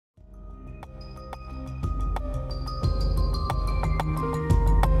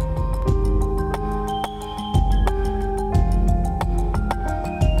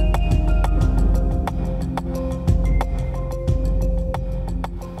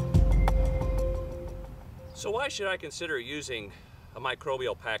So why should I consider using a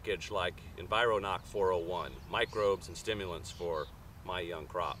microbial package like Environoc 401, microbes and stimulants for my young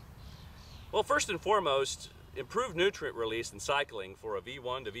crop? Well, first and foremost, improved nutrient release and cycling for a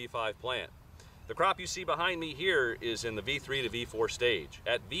V1 to V5 plant. The crop you see behind me here is in the V3 to V4 stage.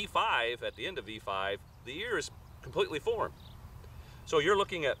 At V5, at the end of V5, the ear is completely formed. So you're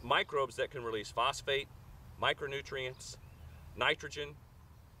looking at microbes that can release phosphate, micronutrients, nitrogen,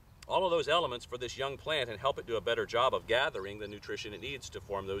 all of those elements for this young plant and help it do a better job of gathering the nutrition it needs to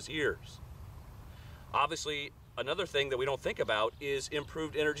form those ears. Obviously, another thing that we don't think about is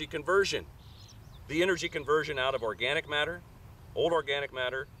improved energy conversion. The energy conversion out of organic matter, old organic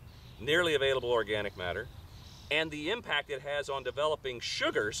matter, nearly available organic matter, and the impact it has on developing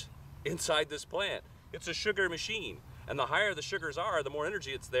sugars inside this plant. It's a sugar machine, and the higher the sugars are, the more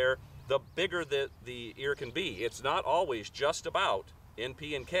energy it's there, the bigger the ear can be. It's not always just about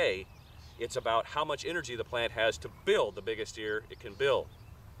NP and K, it's about how much energy the plant has to build the biggest ear it can build.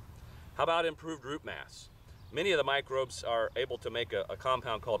 How about improved root mass? Many of the microbes are able to make a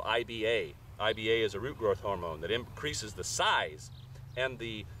compound called IBA. IBA is a root growth hormone that increases the size and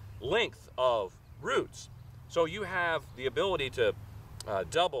the length of roots. So you have the ability to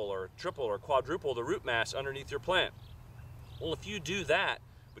double or triple or quadruple the root mass underneath your plant. Well, if you do that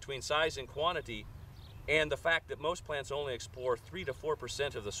between size and quantity, and the fact that most plants only explore 3 to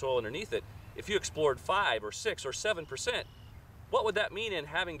 4% of the soil underneath it, if you explored 5 or 6 or 7%, what would that mean in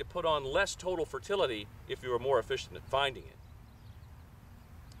having to put on less total fertility if you were more efficient at finding it?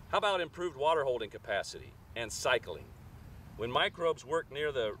 How about improved water holding capacity and cycling? When microbes work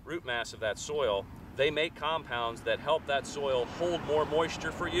near the root mass of that soil, they make compounds that help that soil hold more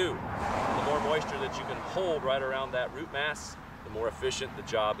moisture for you. The more moisture that you can hold right around that root mass, the more efficient the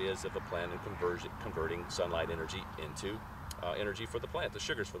job is of the plant in converting sunlight energy into energy for the plant, the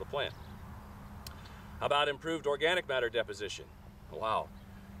sugars for the plant. How about improved organic matter deposition? Wow.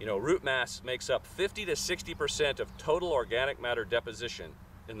 You know, root mass makes up 50 to 60% of total organic matter deposition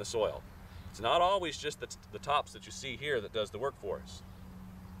in the soil. It's not always just the tops that you see here that does the work for us.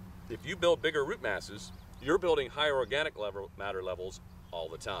 If you build bigger root masses, you're building higher organic matter levels all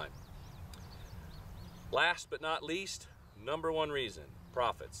the time. Last but not least, number one reason,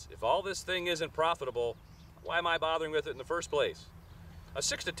 profits. If all this thing isn't profitable, why am I bothering with it in the first place? A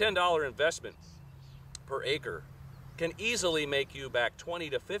 $6 to $10 investment per acre can easily make you back $20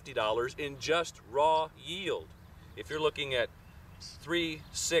 to $50 in just raw yield. If you're looking at 3,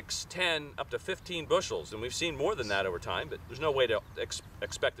 6, 10, up to 15 bushels, and we've seen more than that over time, but there's no way to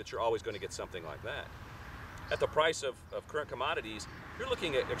expect that you're always going to get something like that. At the price of current commodities, you're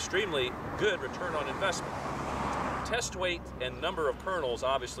looking at extremely good return on investment. Test weight and number of kernels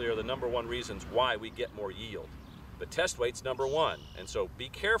obviously are the number one reasons why we get more yield. But test weight's number one, and so be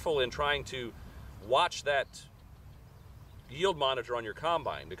careful in trying to watch that yield monitor on your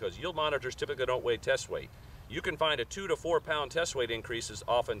combine, because yield monitors typically don't weigh test weight. You can find a 2 to 4 pound test weight increases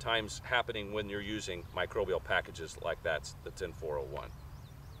oftentimes happening when you're using microbial packages like that's in 401.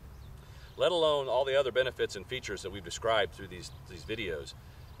 Let alone all the other benefits and features that we've described through these videos.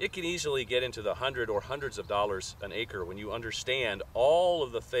 It can easily get into the hundreds of dollars an acre when you understand all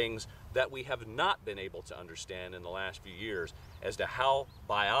of the things that we have not been able to understand in the last few years as to how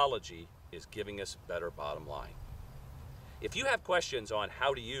biology is giving us better bottom line. If you have questions on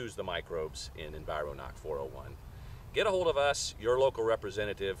how to use the microbes in Environoc 401, get a hold of us, your local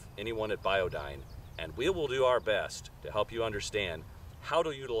representative, anyone at Biodyne, and we will do our best to help you understand how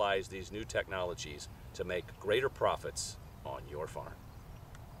to utilize these new technologies to make greater profits on your farm.